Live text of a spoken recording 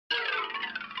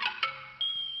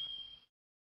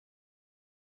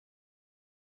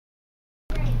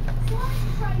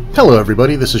Hello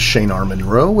everybody, this is Shane R.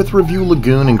 Monroe with Review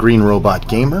Lagoon and Green Robot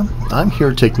Gamer. I'm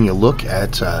here taking a look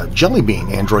at Jelly Bean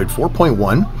Android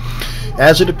 4.1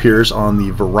 as it appears on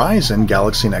the Verizon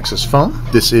Galaxy Nexus phone.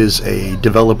 This is a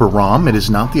developer ROM, it is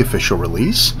not the official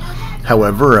release.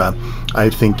 However, I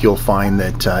think you'll find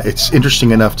that it's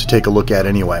interesting enough to take a look at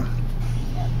anyway.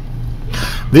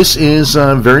 This is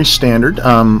very standard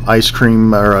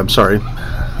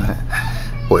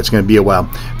Boy, it's going to be a while.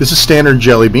 This is standard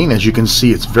Jelly Bean. As you can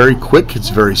see, it's very quick, it's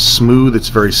very smooth, it's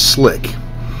very slick.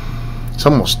 It's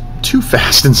almost too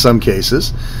fast in some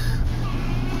cases.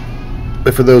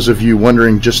 But for those of you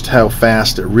wondering just how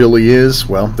fast it really is,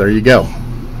 well, there you go.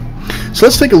 So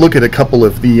let's take a look at a couple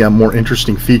of the more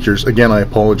interesting features. Again, I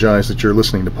apologize that you're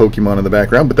listening to Pokemon in the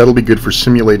background, but that'll be good for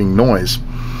simulating noise.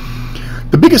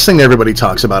 The biggest thing that everybody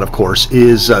talks about, of course,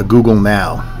 is Google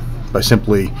Now. By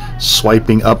simply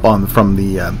swiping up from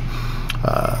the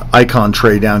icon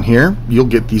tray down here, you'll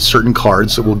get these certain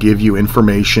cards that will give you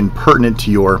information pertinent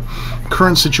to your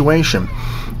current situation.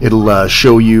 It'll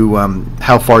show you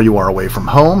how far you are away from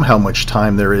home, how much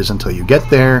time there is until you get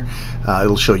there.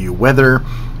 It'll show you weather.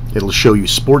 It'll show you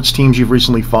sports teams you've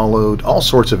recently followed, all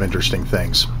sorts of interesting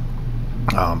things.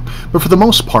 But for the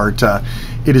most part,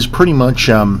 it is pretty much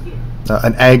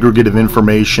an aggregate of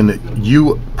information that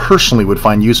you personally would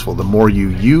find useful. The more you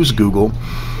use Google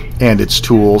and its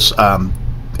tools, and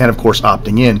of course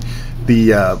opting in,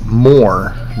 the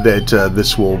more that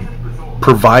this will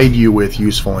provide you with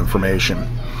useful information.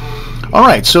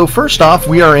 Alright, so first off,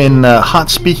 we are in hot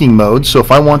speaking mode, so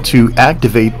if I want to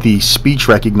activate the speech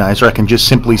recognizer, I can just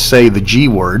simply say the G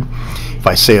word. If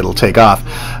I say it'll take off.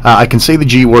 I can say the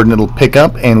G word and it'll pick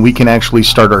up, and we can actually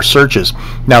start our searches.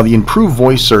 Now, the improved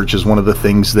voice search is one of the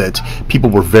things that people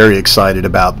were very excited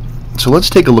about. So let's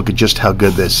take a look at just how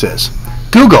good this is.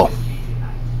 Google.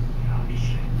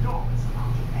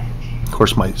 Of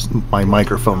course, my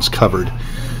microphone's covered.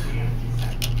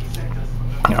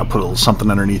 I'll put a little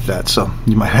something underneath that, so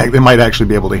they might actually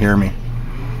be able to hear me.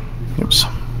 Oops.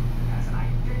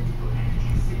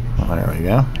 Oh, there we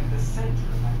go.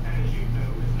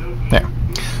 There.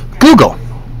 Google.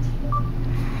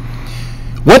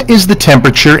 What is the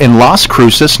temperature in Las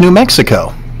Cruces, New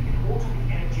Mexico?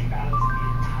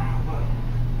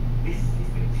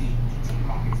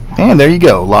 And there you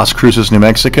go. Las Cruces, New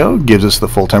Mexico gives us the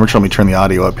full temperature. Let me turn the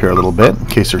audio up here a little bit in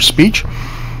case there's speech.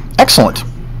 Excellent.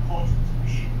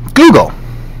 Google.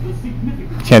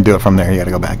 Can't do it from there. You got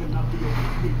to go back.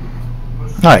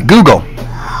 All right, Google.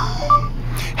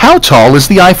 How tall is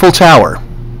the Eiffel Tower?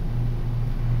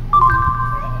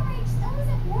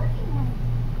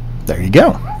 There you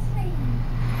go.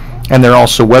 And there are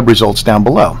also web results down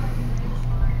below.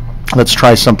 Let's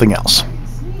try something else.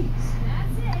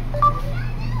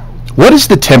 What is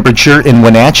the temperature in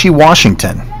Wenatchee,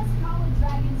 Washington?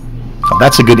 Oh,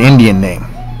 that's a good Indian name.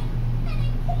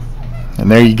 And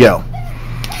there you go.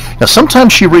 Now,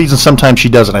 sometimes she reads and sometimes she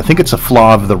doesn't. I think it's a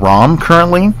flaw of the ROM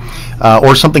currently,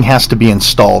 or something has to be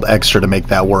installed extra to make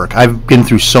that work. I've been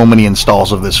through so many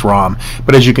installs of this ROM,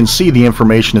 but as you can see, the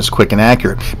information is quick and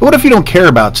accurate. But what if you don't care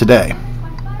about today?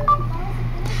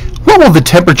 What will the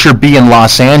temperature be in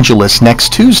Los Angeles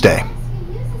next Tuesday?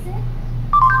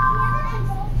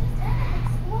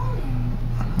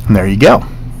 And there you go.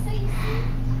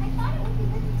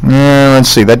 Let's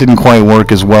see, that didn't quite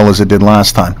work as well as it did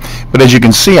last time. But as you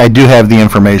can see, I do have the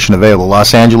information available.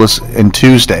 Los Angeles and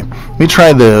Tuesday. Let me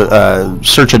try the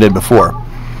search I did before.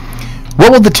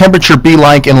 What will the temperature be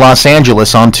like in Los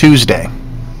Angeles on Tuesday?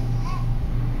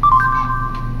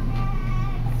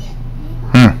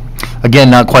 Again,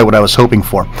 not quite what I was hoping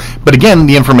for. But again,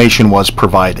 the information was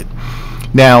provided.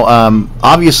 Now,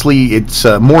 obviously, it's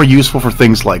more useful for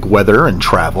things like weather and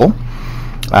travel.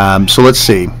 So let's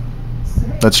see.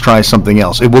 Let's try something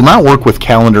else. It will not work with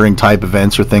calendaring type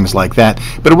events or things like that,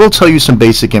 but it will tell you some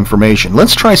basic information.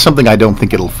 Let's try something I don't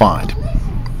think it'll find.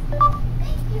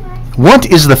 What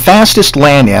is the fastest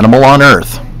land animal on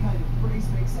Earth?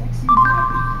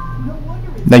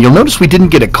 Now you'll notice we didn't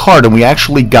get a card and we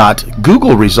actually got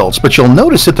Google results, but you'll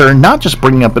notice that they're not just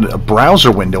bringing up a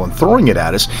browser window and throwing it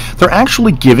at us, they're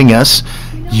actually giving us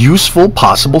useful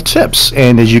possible tips.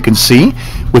 And as you can see,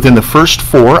 within the first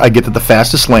 4, I get that the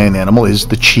fastest land animal is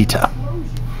the cheetah.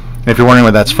 And if you're wondering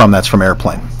where that's from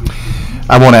Airplane.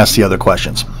 I won't ask the other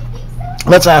questions.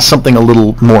 Let's ask something a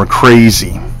little more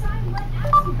crazy.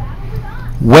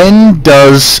 When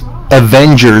does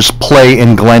Avengers play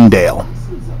in Glendale?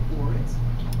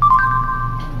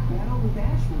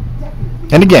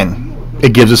 And again,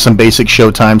 it gives us some basic show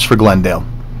times for Glendale.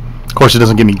 Of course, it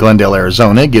doesn't give me Glendale,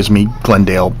 Arizona. It gives me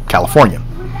Glendale, California.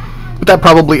 But that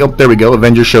probably, oh, there we go,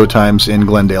 Avenger Showtimes in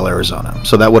Glendale, Arizona.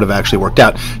 So that would have actually worked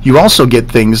out. You also get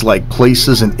things like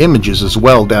places and images as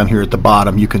well down here at the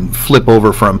bottom. You can flip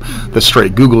over from the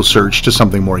straight Google search to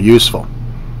something more useful.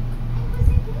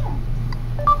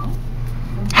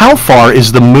 How far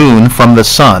is the moon from the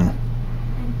sun?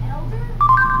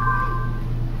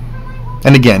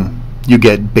 And again, you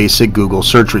get basic Google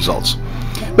search results.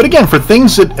 But again, for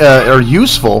things that are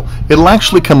useful, it'll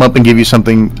actually come up and give you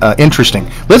something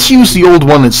interesting. Let's use the old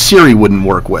one that Siri wouldn't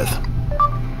work with.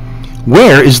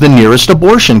 Where is the nearest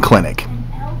abortion clinic?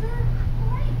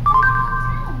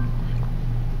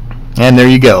 And there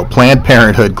you go, Planned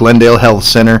Parenthood, Glendale Health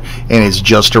Center, and it's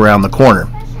just around the corner.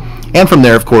 And from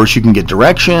there, of course, you can get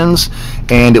directions,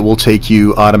 and it will take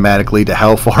you automatically to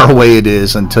how far away it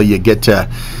is until you get to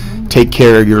take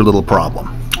care of your little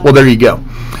problem. Well, there you go.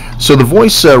 So the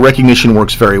voice recognition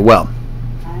works very well,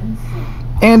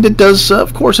 and it does.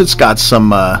 Of course, it's got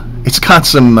some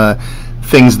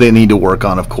things they need to work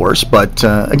on, of course. But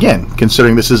again,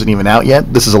 considering this isn't even out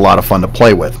yet, this is a lot of fun to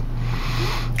play with.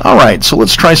 All right, so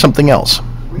let's try something else.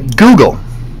 Google.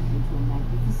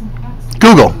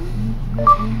 Google.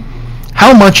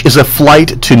 How much is a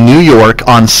flight to New York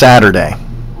on Saturday?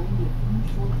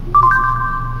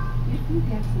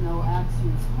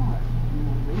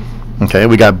 Okay,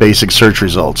 we got basic search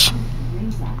results.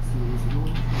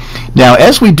 Now,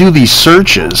 as we do these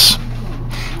searches,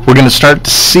 we're going to start to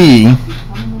see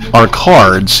our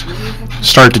cards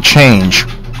start to change.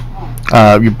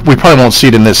 We probably won't see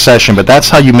it in this session, but that's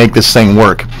how you make this thing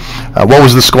work. What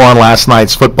was the score on last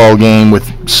night's football game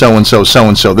with so-and-so,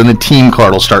 so-and-so? Then the team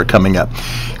card will start coming up.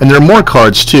 And there are more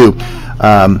cards, too.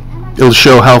 It'll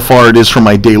show how far it is from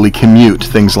my daily commute,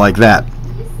 things like that.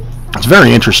 It's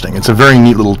very interesting. It's a very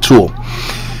neat little tool.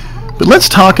 But let's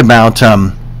talk about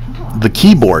the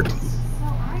keyboard.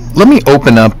 Let me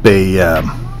open up a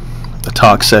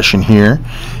talk session here,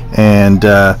 and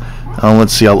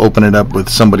let's see. I'll open it up with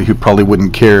somebody who probably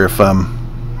wouldn't care if I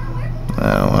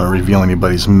don't want to reveal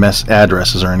anybody's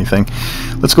addresses or anything.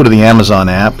 Let's go to the Amazon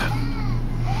app.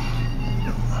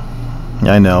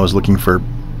 Yeah, I know. I was looking for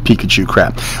Pikachu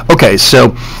crap. Okay,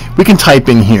 so we can type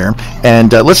in here,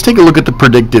 and let's take a look at the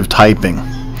predictive typing.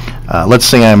 Let's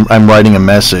say I'm writing a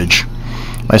message.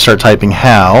 I start typing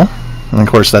how, and of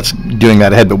course that's doing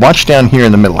that ahead, but watch down here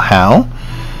in the middle, how.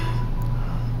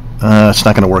 It's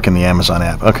not going to work in the Amazon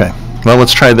app. Okay, well,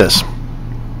 let's try this.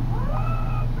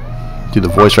 Do the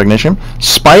voice recognition.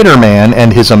 Spider-Man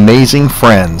and his amazing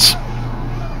friends.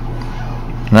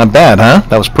 Not bad, huh?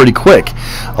 That was pretty quick.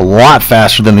 A lot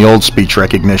faster than the old speech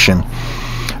recognition.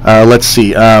 Let's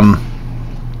see.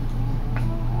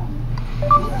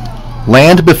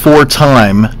 Land before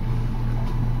time.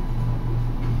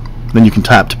 Then you can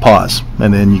tap to pause,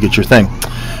 and then you get your thing.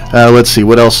 Let's see.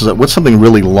 What else is it? What's something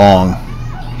really long?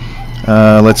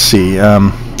 Let's see.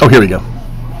 Oh, here we go.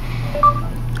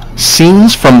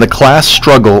 Scenes from the class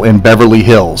struggle in Beverly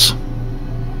Hills.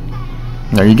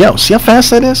 There you go. See how fast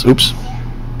that is? Oops.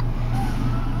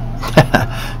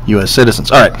 U.S.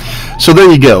 citizens. All right, so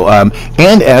there you go.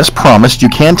 And as promised, you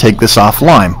can take this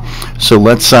offline. So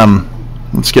let's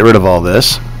get rid of all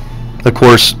this. Of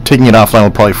course, taking it offline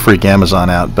will probably freak Amazon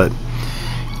out, but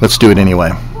let's do it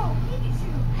anyway.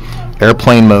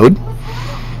 Airplane mode.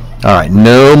 All right,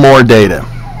 no more data.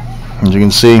 As you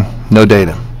can see, no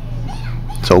data.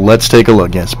 So let's take a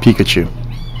look. Yes, Pikachu.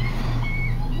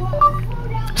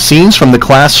 Scenes from the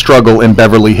class struggle in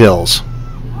Beverly Hills.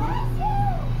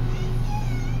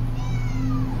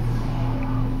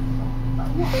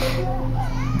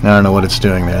 I don't know what it's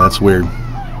doing there. That's weird. All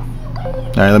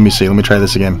right, let me see. Let me try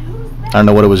this again. I don't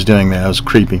know what it was doing there. That was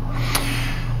creepy.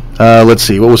 Let's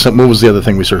see. What was the other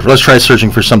thing we searched for? Let's try searching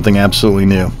for something absolutely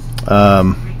new.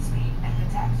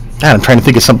 I'm trying to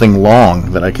think of something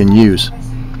long that I can use.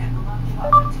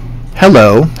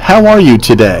 Hello, how are you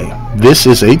today? This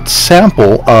is a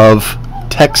sample of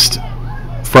text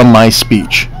from my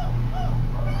speech.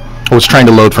 I was trying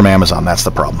to load from Amazon. That's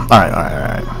the problem. All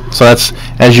right. So that's,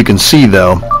 as you can see,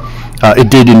 though, it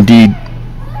did indeed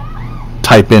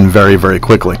type in very, very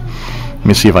quickly. Let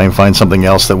me see if I can find something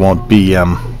else that won't be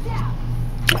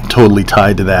totally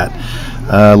tied to that.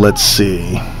 Let's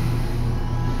see.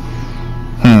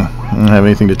 I don't have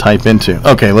anything to type into.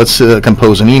 Okay, let's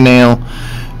compose an email,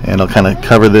 and I'll kind of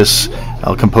cover this.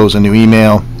 I'll compose a new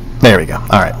email. There we go.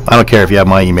 All right. I don't care if you have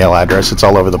my email address. It's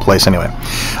all over the place anyway.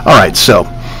 All right, so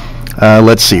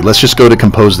let's see. Let's just go to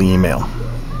compose the email.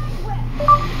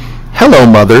 Hello,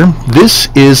 Mother. This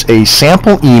is a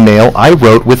sample email I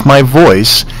wrote with my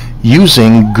voice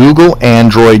using Google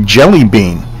Android Jelly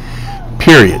Bean.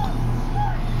 Period.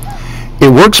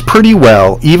 It works pretty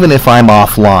well even if I'm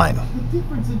offline.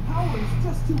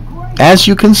 As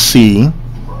you can see,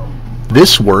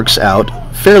 this works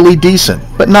out fairly decent,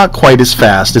 but not quite as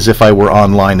fast as if I were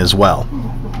online as well.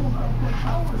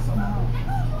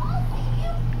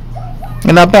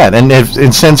 And not bad.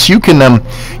 And since you can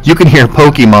hear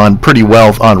Pokemon pretty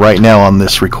well on right now on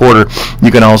this recorder,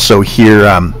 you can also hear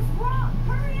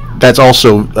that's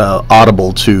also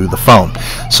audible to the phone.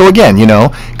 So again, you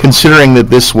know, considering that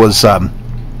this was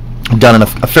done in a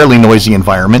fairly noisy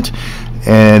environment,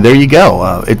 and there you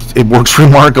go. It works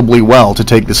remarkably well to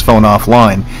take this phone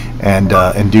offline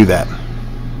and do that.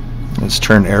 Let's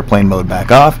turn airplane mode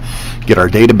back off, get our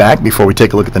data back before we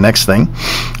take a look at the next thing.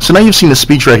 So now you've seen the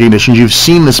speech recognition, you've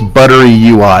seen this buttery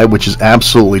UI, which is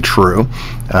absolutely true.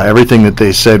 Everything that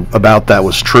they said about that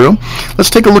was true.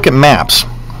 Let's take a look at maps.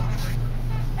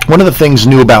 One of the things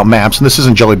new about maps, and this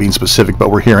isn't Jelly Bean specific, but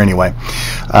we're here anyway,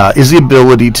 is the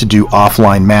ability to do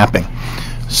offline mapping.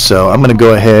 So I'm going to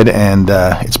go ahead and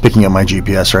it's picking up my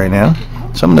GPS right now.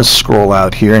 So I'm going to scroll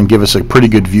out here and give us a pretty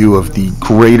good view of the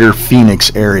greater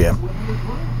Phoenix area.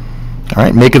 All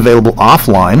right, make available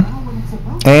offline,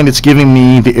 and it's giving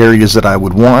me the areas that I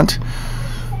would want.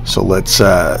 So let's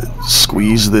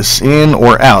squeeze this in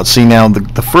or out. See, now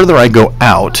the further I go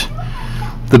out,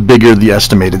 the bigger the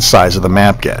estimated size of the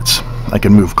map gets. I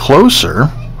can move closer,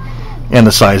 and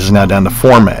the size is now down to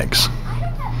 4 megs.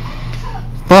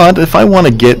 But if I want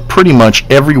to get pretty much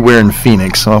everywhere in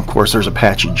Phoenix, well, of course there's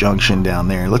Apache Junction down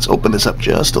there. Let's open this up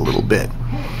just a little bit.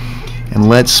 And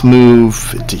let's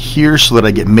move to here so that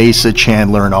I get Mesa,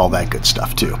 Chandler, and all that good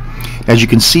stuff too. As you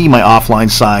can see, my offline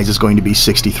size is going to be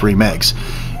 63 megs.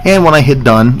 And when I hit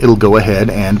done, it'll go ahead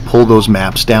and pull those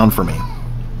maps down for me.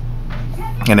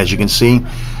 And as you can see,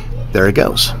 there it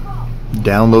goes.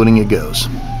 Downloading it goes.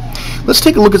 Let's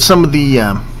take a look at some of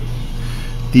the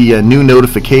new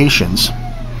notifications.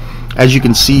 As you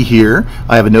can see here,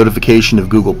 I have a notification of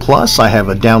Google+, I have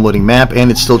a downloading map,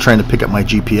 and it's still trying to pick up my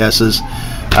GPSs.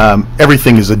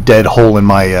 Everything is a dead hole in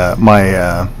my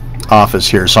office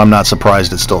here, so I'm not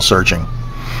surprised it's still searching.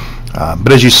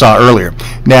 But as you saw earlier,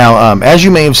 now as you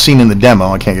may have seen in the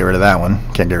demo, I can't get rid of that one.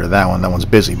 Can't get rid of that one. That one's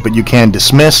busy. But you can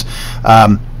dismiss.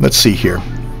 Let's see here.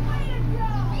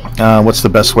 What's the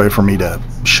best way for me to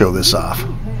show this off?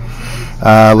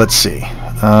 Let's see.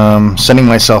 Sending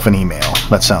myself an email.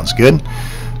 That sounds good.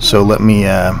 So let me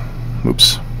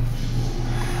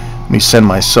send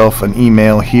myself an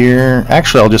email here.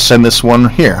 Actually, I'll just send this one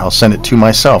here. I'll send it to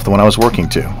myself, the one I was working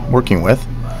with.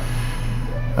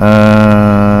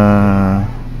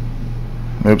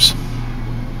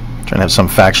 Trying to have some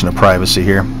faction of privacy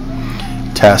here.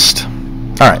 Test.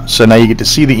 Alright, so now you get to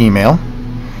see the email,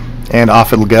 and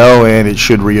off it'll go, and it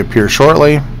should reappear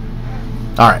shortly.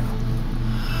 Alright.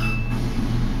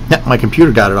 Yeah, my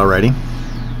computer got it already.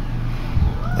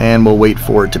 And we'll wait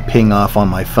for it to ping off on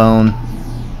my phone.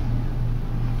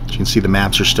 As you can see, the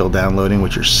maps are still downloading,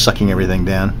 which are sucking everything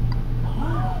down.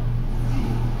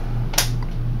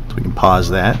 So we can pause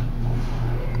that.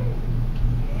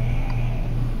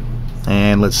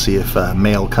 And let's see if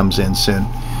mail comes in soon.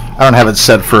 I don't have it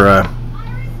set for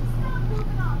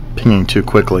pinging too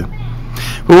quickly.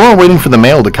 But while we're waiting for the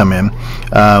mail to come in,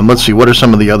 let's see, what are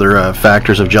some of the other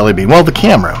factors of Jelly Bean? Well, the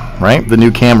camera, right? The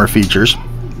new camera features.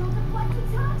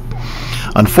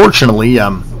 Unfortunately,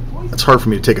 it's hard for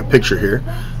me to take a picture here,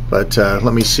 but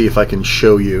let me see if I can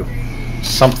show you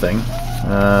something.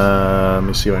 Let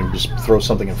me see if I can just throw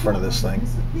something in front of this thing.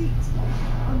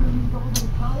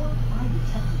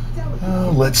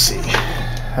 Let's see.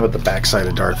 How about the backside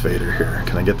of Darth Vader here?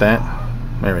 Can I get that?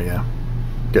 There we go.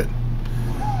 Good.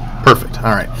 Perfect.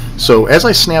 Alright. So as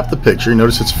I snap the picture,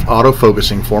 notice it's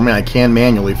auto-focusing for me. I can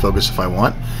manually focus if I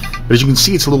want. But as you can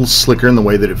see, it's a little slicker in the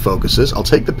way that it focuses. I'll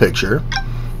take the picture,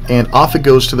 and off it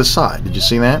goes to the side. Did you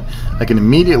see that? I can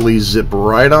immediately zip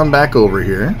right on back over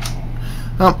here.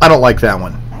 I don't like that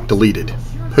one. Deleted.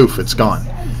 Poof, it's gone.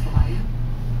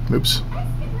 Oops.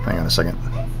 Hang on a second.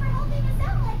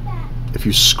 If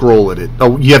you scroll at it,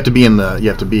 oh, you have to be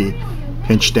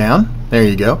pinched down. There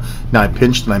you go. Now I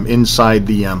pinched and I'm inside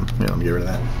the here, let me get rid of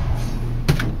that.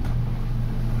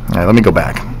 Alright, let me go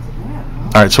back.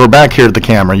 Alright, so we're back here at the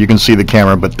camera. You can see the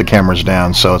camera, but the camera's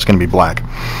down, so it's going to be black.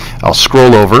 I'll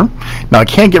scroll over. Now I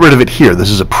can't get rid of it here. This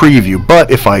is a preview,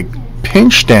 but if I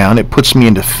pinch down, it puts me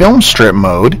into film strip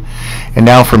mode, and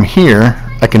now from here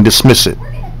I can dismiss it.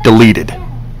 Deleted.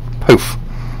 Poof.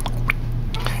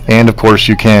 And of course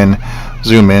you can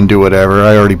zoom in, do whatever.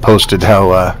 I already posted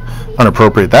how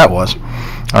inappropriate that was.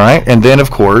 Alright, and then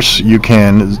of course you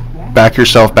can back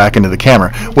yourself back into the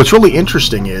camera. What's really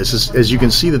interesting is as you can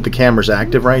see that the camera's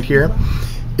active right here.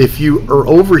 If you are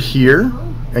over here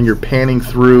and you're panning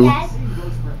through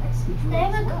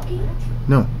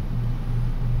No.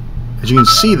 As you can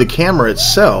see, the camera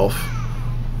itself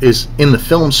is in the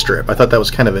film strip. I thought that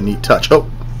was kind of a neat touch. Oh,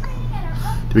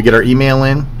 did we get our email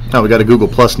in? Oh, we got a Google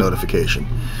Plus notification.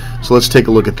 So let's take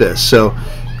a look at this. So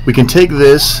we can take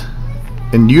this,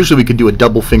 and usually we could do a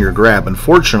double finger grab.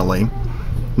 Unfortunately,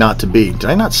 not to be. Did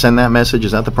I not send that message?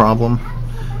 Is that the problem?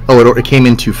 Oh, it came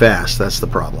in too fast. That's the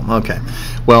problem. Okay.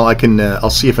 Well, I'll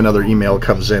see if another email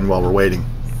comes in while we're waiting.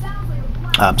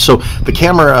 So the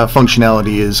camera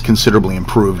functionality is considerably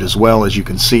improved as well. As you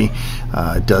can see,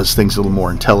 it does things a little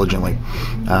more intelligently.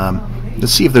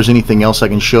 Let's see if there's anything else I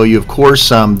can show you. Of course,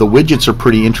 the widgets are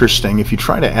pretty interesting. If you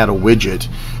try to add a widget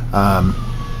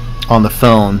on the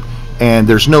phone and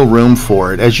there's no room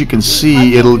for it, as you can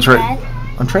see, it'll try.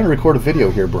 I'm trying to record a video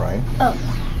here, Brian. Oh.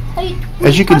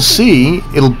 As you can see,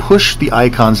 it'll push the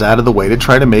icons out of the way to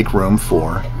try to make room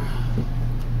for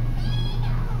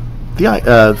the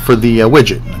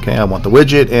widget. Okay, I want the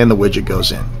widget, and the widget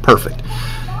goes in. Perfect.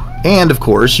 And of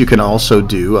course, you can also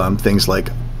do things like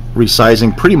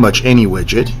resizing pretty much any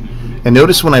widget. And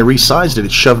notice when I resized it,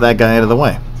 it shoved that guy out of the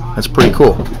way. That's pretty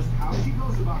cool.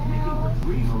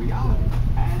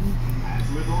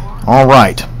 All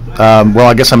right. Well,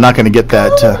 I guess I'm not going to get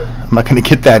that. I'm not going to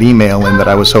get that email in that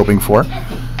I was hoping for.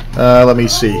 Let me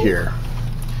see here.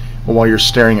 Well, while you're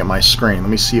staring at my screen, let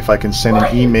me see if I can send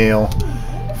an email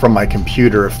from my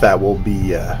computer, if that will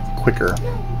be quicker.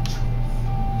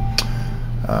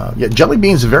 Yeah, Jelly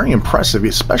Bean's very impressive,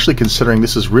 especially considering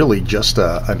this is really just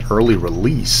an early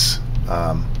release.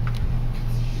 Let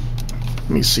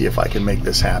me see if I can make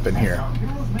this happen here.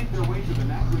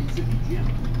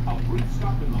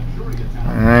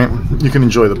 Alright, you can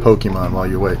enjoy the Pokemon while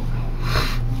you wait.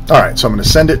 Alright, so I'm going to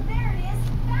send it.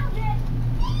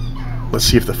 Let's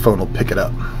see if the phone will pick it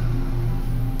up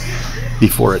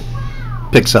before it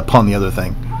picks up on the other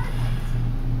thing.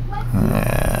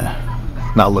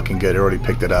 Not looking good. It already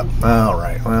picked it up.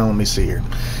 Alright, well, let me see here.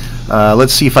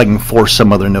 Let's see if I can force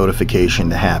some other notification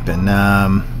to happen.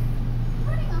 I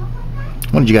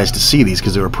wanted you guys to see these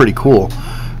because they were pretty cool.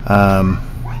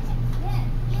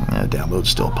 Download's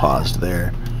still paused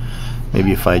there.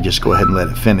 Maybe if I just go ahead and let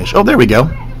it finish. Oh, there we go.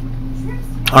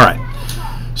 Alright,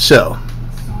 so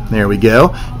there we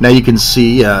go. Now you can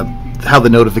see how the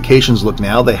notifications look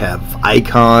now. They have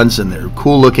icons and they're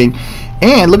cool looking.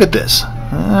 And look at this.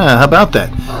 How about that?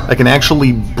 I can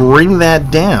actually bring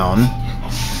that down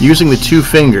using the two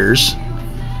fingers,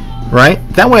 right?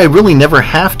 That way I really never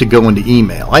have to go into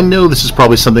email. I know this is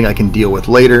probably something I can deal with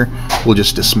later. We'll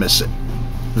just dismiss it.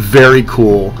 Very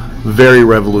cool, very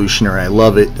revolutionary. I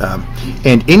love it.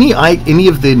 And any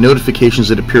of the notifications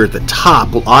that appear at the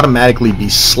top will automatically be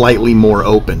slightly more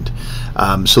opened,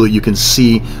 so that you can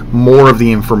see more of the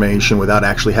information without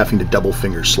actually having to double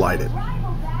finger slide it.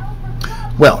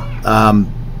 Well,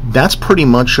 that's pretty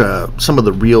much some of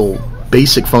the real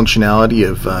basic functionality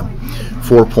of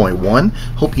 4.1.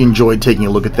 Hope you enjoyed taking a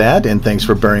look at that, and thanks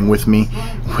for bearing with me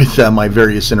with my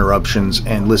various interruptions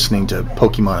and listening to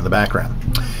Pokemon in the background.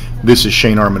 This is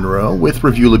Shane R. Monroe with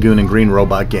Review Lagoon and Green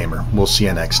Robot Gamer. We'll see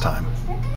you next time.